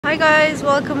Hi guys,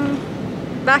 welcome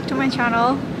back to my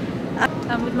channel.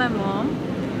 I'm with my mom.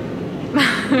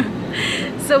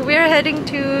 So we're heading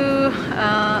to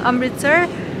Amritsar,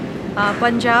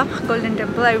 Punjab, Golden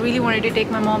Temple. I really wanted to take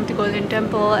my mom to Golden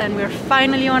Temple and we're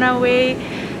finally on our way.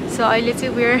 So let's say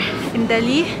we're in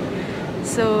Delhi.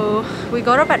 So we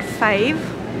got up at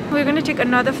 5. We're gonna take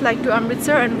another flight to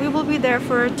Amritsar and we will be there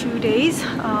for 2 days,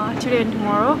 today and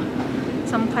tomorrow.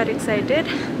 So I'm quite excited.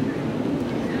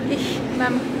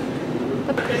 Ma'am.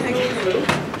 Okay.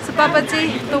 So Papa ji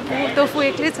tofu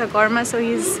ekle cha garma, so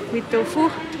he's with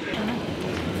tofu.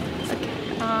 Okay.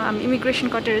 Immigration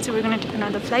quarter, so we're gonna take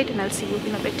another flight and I'll see you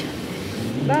in a bit.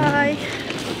 Bye.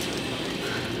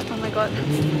 Oh my god.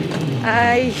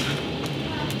 I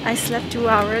slept 2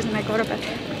 hours and I got up at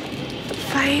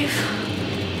 5.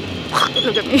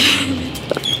 Look at me.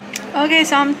 Okay,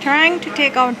 so I'm trying to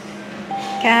take out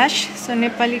cash. So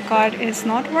Nepali card is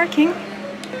not working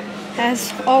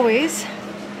as always.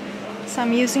 So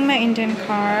I'm using my Indian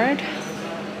card.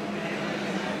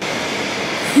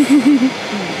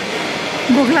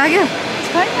 Bhuk lagyo?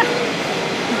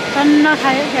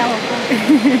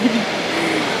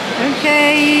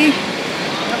 Okay.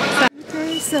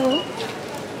 Okay, so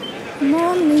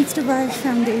mom needs to buy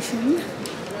foundation.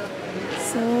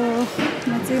 So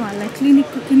I'm going to clinic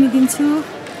किनिदिन्छु.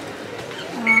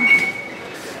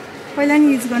 पहिला नि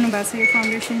use गर्नु भएको छ यो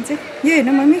foundation चाहिँ. यो हेर्न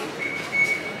mummy.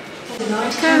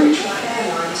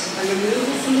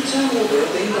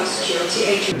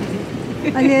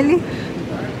 अलिअलि.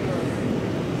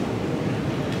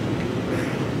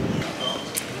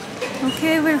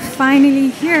 Okay, we're finally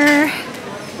here.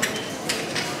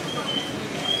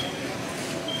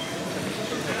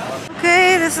 Okay,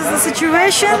 this is the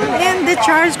situation, and they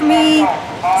charged me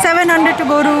 700 to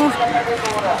go to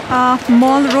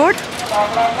Mall Road.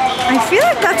 I feel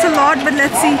like that's a lot, but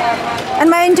let's see. And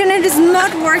my internet is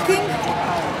not working.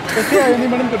 Okay,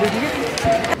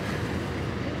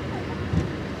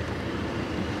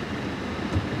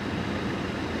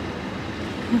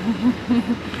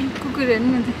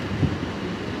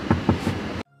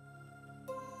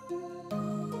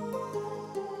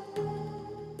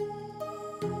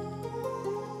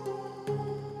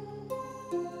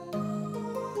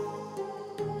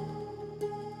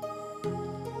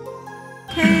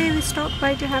 we stopped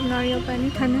by to have nariyal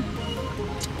pani khana.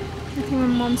 I think my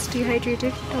mom's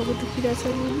dehydrated.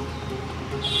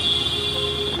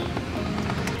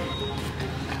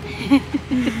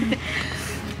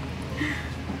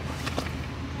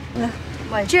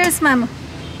 Cheers, mama.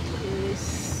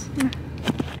 Yes.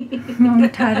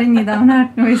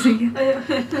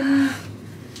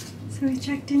 So we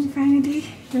checked in finally.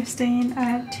 We're staying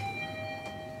at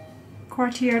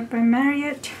Courtyard by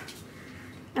Marriott.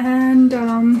 And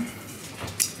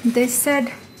they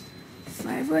said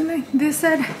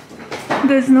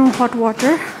there's no hot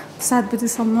water,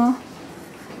 summer,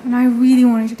 and I really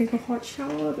wanted to take a hot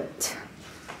shower, but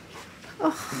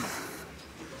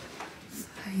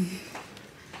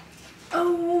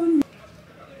oh no.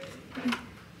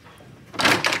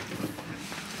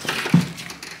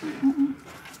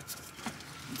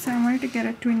 So I wanted to get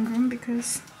a twin room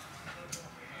because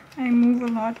I move a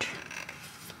lot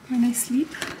when I sleep.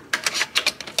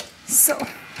 So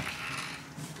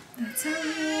that's our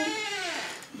room.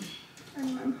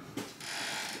 And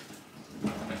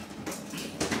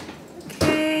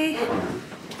okay,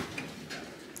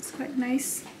 it's quite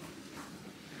nice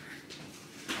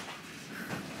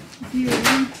view.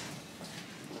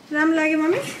 Ram lage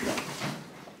mommy.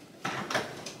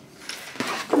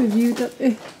 Good view.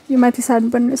 You might be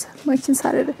sad, but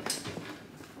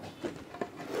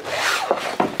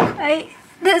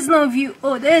there's no view.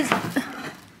 Oh, there's.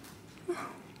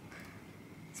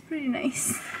 It's pretty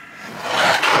nice.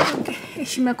 Okay,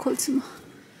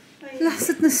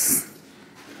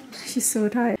 she's so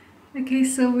tired. Okay,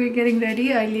 so we're getting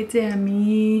ready. अहिले चाहिँ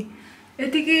हामी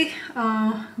यतिकै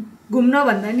घुम्न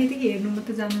भन्दा नि यतिकै हेर्नु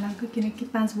मात्र जानु लाग्यो किनकि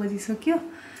 5 बजिसक्यो.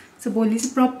 सो भोलि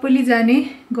चाहिँ प्रपरली जाने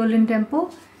गोल्डन टेम्पल.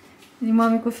 अनि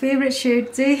मम्मीको फेभरेट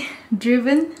शेड चाहिँ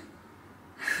ड्रिभन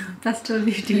pastel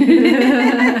beauty.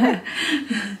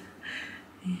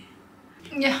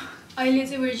 Yeah, अहिले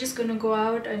चाहिँ we're just gonna go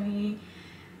out अनि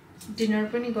dinner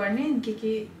पनि गर्ने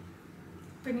के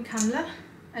पनि खामला.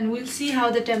 And we'll see how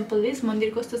the temple is.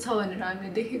 मन्दिर कस्तो छ भनेर हामीले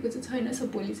देखेको चाहिँ छैन. सो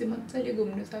भोलि चाहिँ मजाले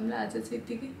घुम्नु जामला. आज चाहिँ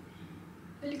यतिकै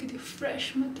अलिकति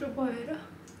फ्रेश मात्र भएर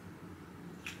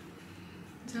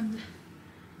जामला.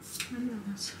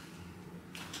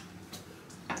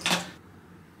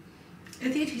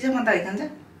 यति ठिक छ म त खान्छ.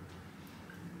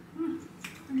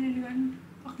 अलिअलि गर्नु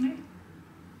पक्ने.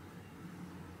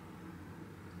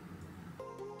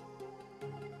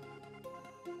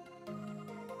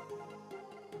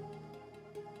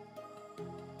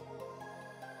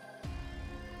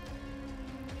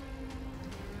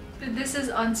 This is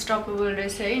unstoppable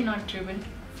race, eh? Not driven.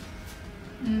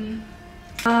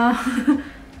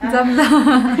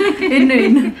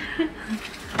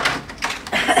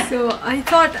 So I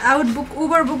thought I would book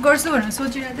Uber book गर्छु भनेर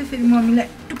सोचिरहेको थिएँ फेरि मम्मीलाई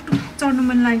टुकटुक चढ्नु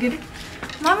मन लाग्यो रे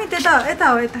मम्मी त्यता यता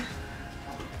हो यता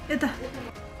यता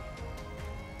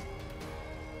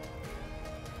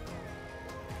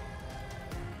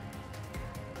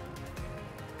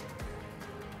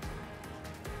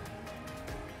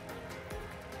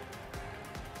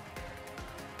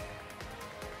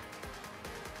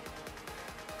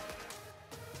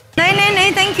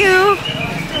नहीं thank you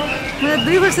मलाई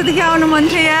 2 वर्षदेखि आउनु मन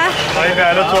थियो यहाँ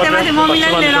त्यहाँमाथि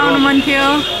मम्मीलाई लिएर आउनु मन थियो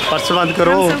पर्स बन्द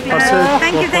करो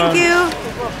थ्याङ्क यू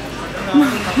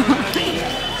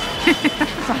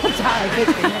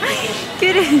के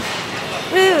रे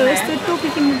यस्तो टोपी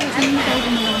किन्नु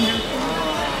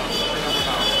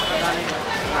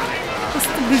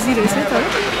कस्तो बिजी रहेछ त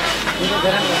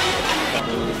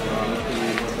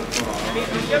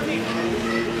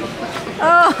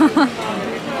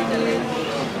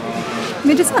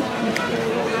मेरो छ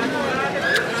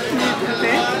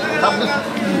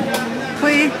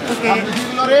Foi, ok.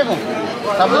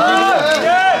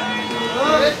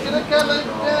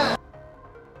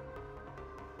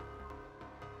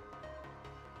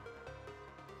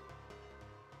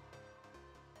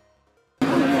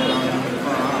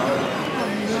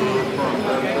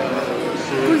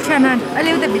 Cool खाना अलि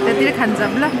उता भित्रतिर खान्छ ल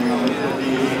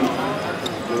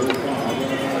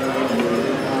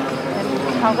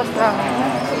ठाउँ कस्तो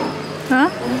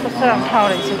कस्तो ठाउँ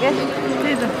रहेछ क्या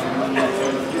त्यही त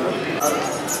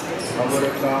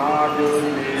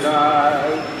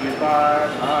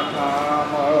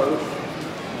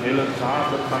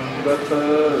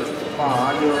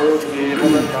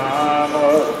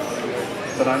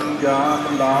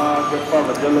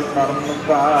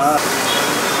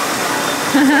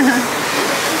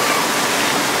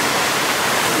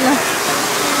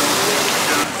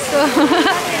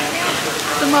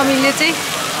So मम्मीले चाहिँ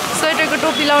स्वेटरको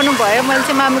टोपी लाउनु भयो मैले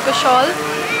चाहिँ मामीको सल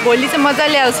भोलि चाहिँ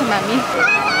मजाले आउँछ मामी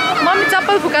मम्मी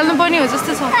चप्पल फुकाल्नु पर्ने हो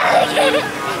जस्तो छ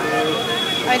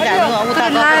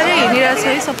लाएर हिँडिरहेको छ है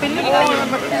सबैले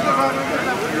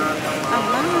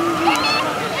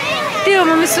त्यो हो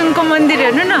मम्मी सुनको मन्दिर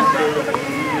हेर्नु न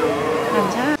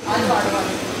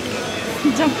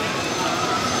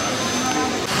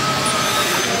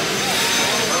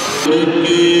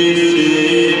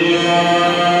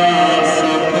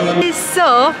So,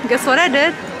 guess what I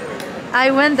did?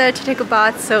 I went there to take a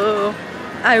bath, so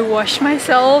I washed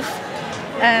myself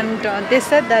and they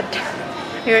said that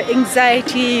your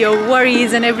anxiety, your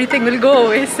worries and everything will go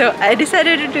away, so I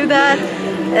decided to do that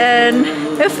and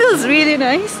it feels really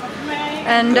nice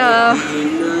and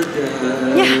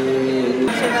yeah.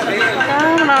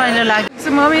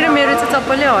 So mommy and मेरो चाहिँ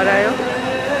चप्पलै हरायो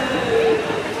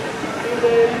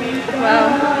Wow.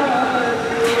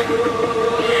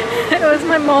 It was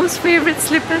my mom's favorite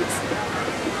slippers. I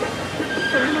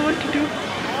don't know what to do.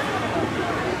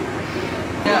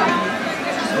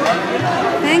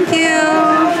 Thank you.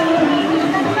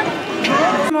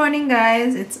 Good morning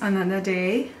guys, it's another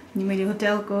day. मेरो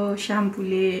होटलको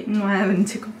स्याम्पूले नुहायो भने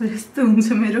चाहिँ कपाल यस्तो हुन्छ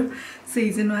मेरो सही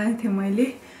चाहिँ नुहाएको थिएँ मैले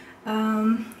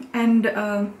and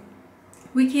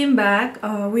we came back,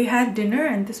 we had dinner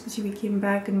and this we came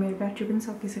back and my battery was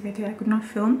सकिसकेको थियो I could not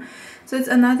film. So it's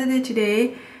another day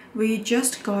today. We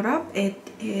just got up. It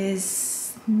is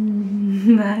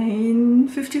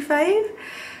 9:55.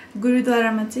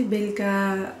 गुरुद्वारामा चाहिँ बेलुका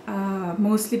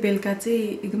mostly बेलुका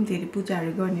चाहिँ एकदम धेरै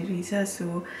पूजाहरू गर्ने रहेछ सो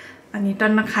अनि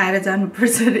टन्न खाएर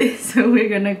जानुपर्छ रे सो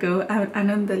we're gonna go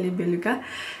आनन्दले बेलुका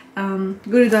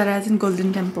गुरुद्वारा चाहिँ गोल्डन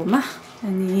टेम्पलमा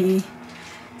अनि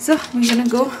so we're gonna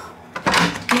go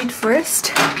eat first.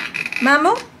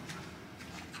 Mamo?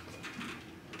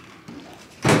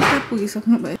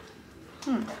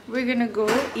 We're gonna go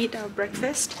eat our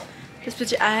breakfast.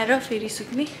 त्यसपछि आएर फेरि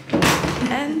सुत्ने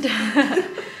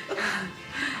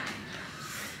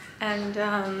and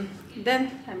then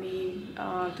हामी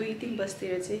 2-3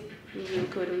 बजेतिर चाहिँ we will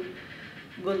go to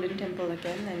Golden Temple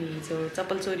again and so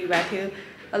चप्पल चोरी भएको थियो.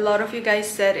 A lot of you guys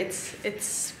said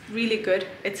it's really good.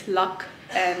 It's luck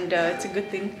and it's a good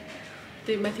thing.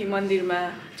 Timothy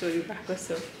mandirma chori bhako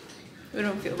so we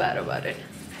don't feel bad about it.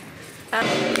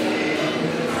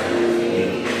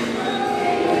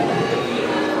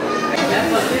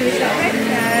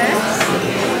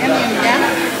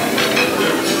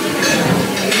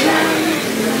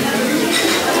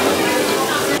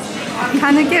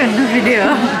 खाना के भन्नु video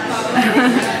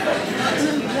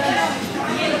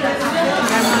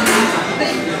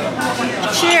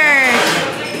Cheers.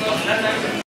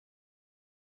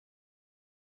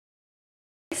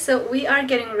 So so we are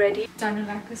getting ready. So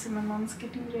my mom's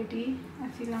getting ready. I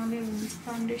feel now the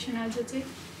foundation as it is.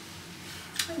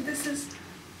 This is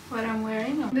what I'm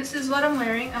wearing. This is what I'm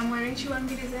wearing. I'm wearing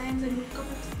Shivangi designs and come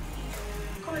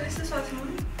on, this is what's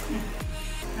on.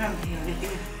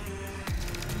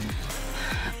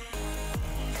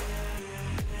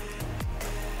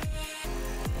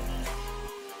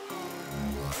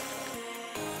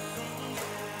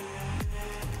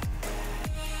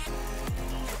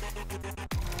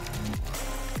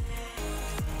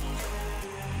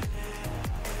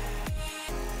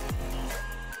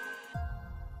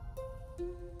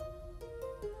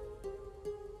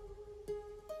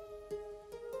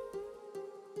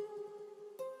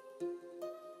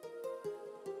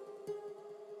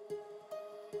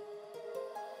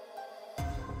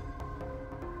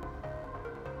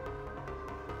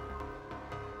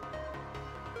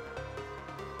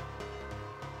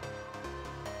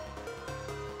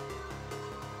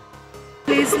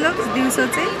 Place looks दिउँसो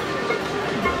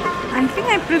I think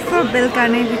I prefer बेलुका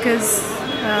because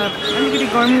अलिकति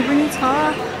गर्मी पनि छ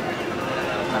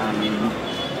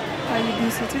अहिले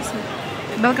दिउँसो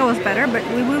बेलुका was better, but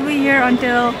we will be here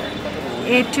until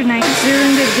 8 to 9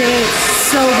 during the day.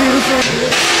 It's so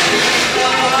beautiful.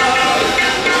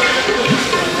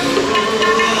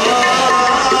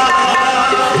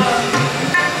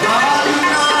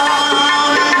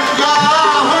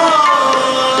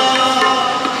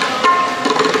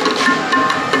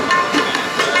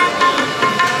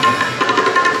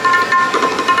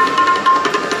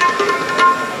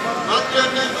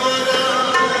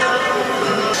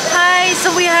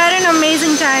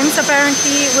 Times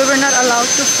apparently we were not allowed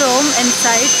to film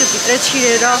inside to भित्र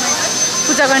छिरेर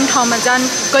पूजा गर्ने ठाउँमा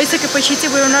गइसकेपछि चाहिँ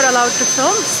we were not allowed to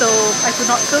film, so I could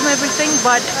not film everything,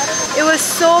 but it was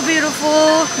so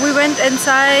beautiful. We went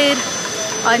inside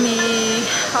and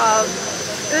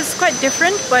it was quite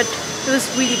different, but it was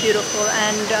really beautiful,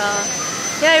 and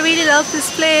yeah, I really love this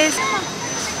place.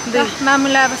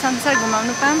 मामुलाई अब संसार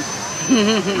घुमाउनु palm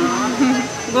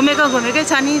घुमेकै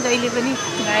छ नि जहिले पनि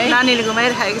नानीले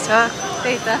घुमाइरहेको छ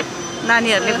त्यही त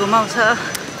नानीहरुले घुमाउँछ.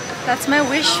 That's my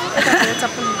wish.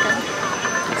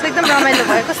 एकदम रमाइलो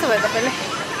भयो. कस्तो भयो तपाईलाई?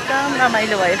 एकदम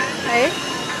रमाइलो भयो है.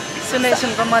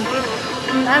 सुनको मन्दिर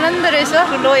आनन्द रहेछ.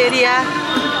 ठुलो एरिया.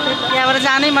 यहाँबाट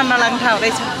जानै मन नलाग्ने ठाउँ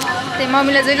रहेछ. त्यही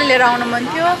मम्मीले जहिले लिएर आउन मन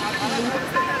थियो.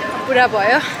 पुरा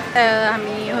भयो.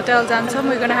 हामी होटल जान्छौँ.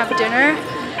 We're gonna have dinner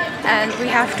and we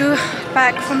have to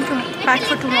pack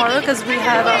for tomorrow because we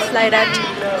have a flight at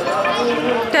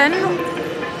 10.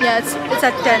 Yeah, it's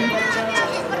at 10.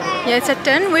 Yeah, it's at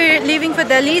 10. We're leaving for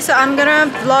Delhi, so I'm gonna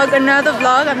vlog another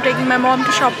vlog. I'm taking my mom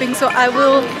to shopping, so I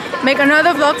will make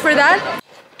another vlog for that.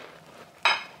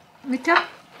 Mita?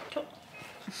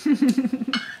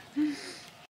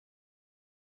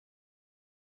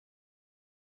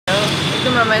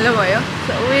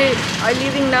 So we are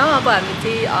leaving now.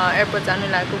 Airport.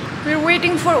 We're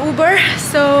waiting for Uber,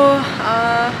 so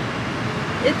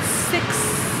it's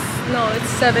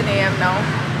 7 a.m. now.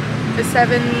 It's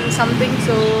 7 something,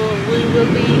 so we will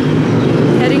be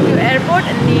heading to airport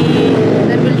and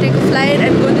then we'll take a flight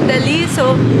and go to Delhi.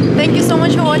 So thank you so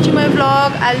much for watching my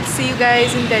vlog. I'll see you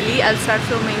guys in Delhi. I'll start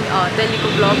filming Delhi ko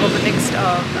vlog over next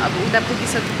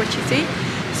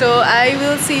so I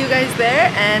will see you guys there,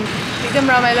 and ekdam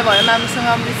ramailo bhayo mamiसँग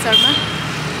Amritsar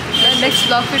next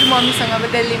vlog फेरि मम्मीसँग अब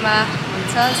दिल्लीमा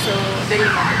हुन्छ. So Delhi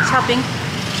shopping.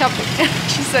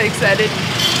 She's so excited.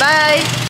 Bye.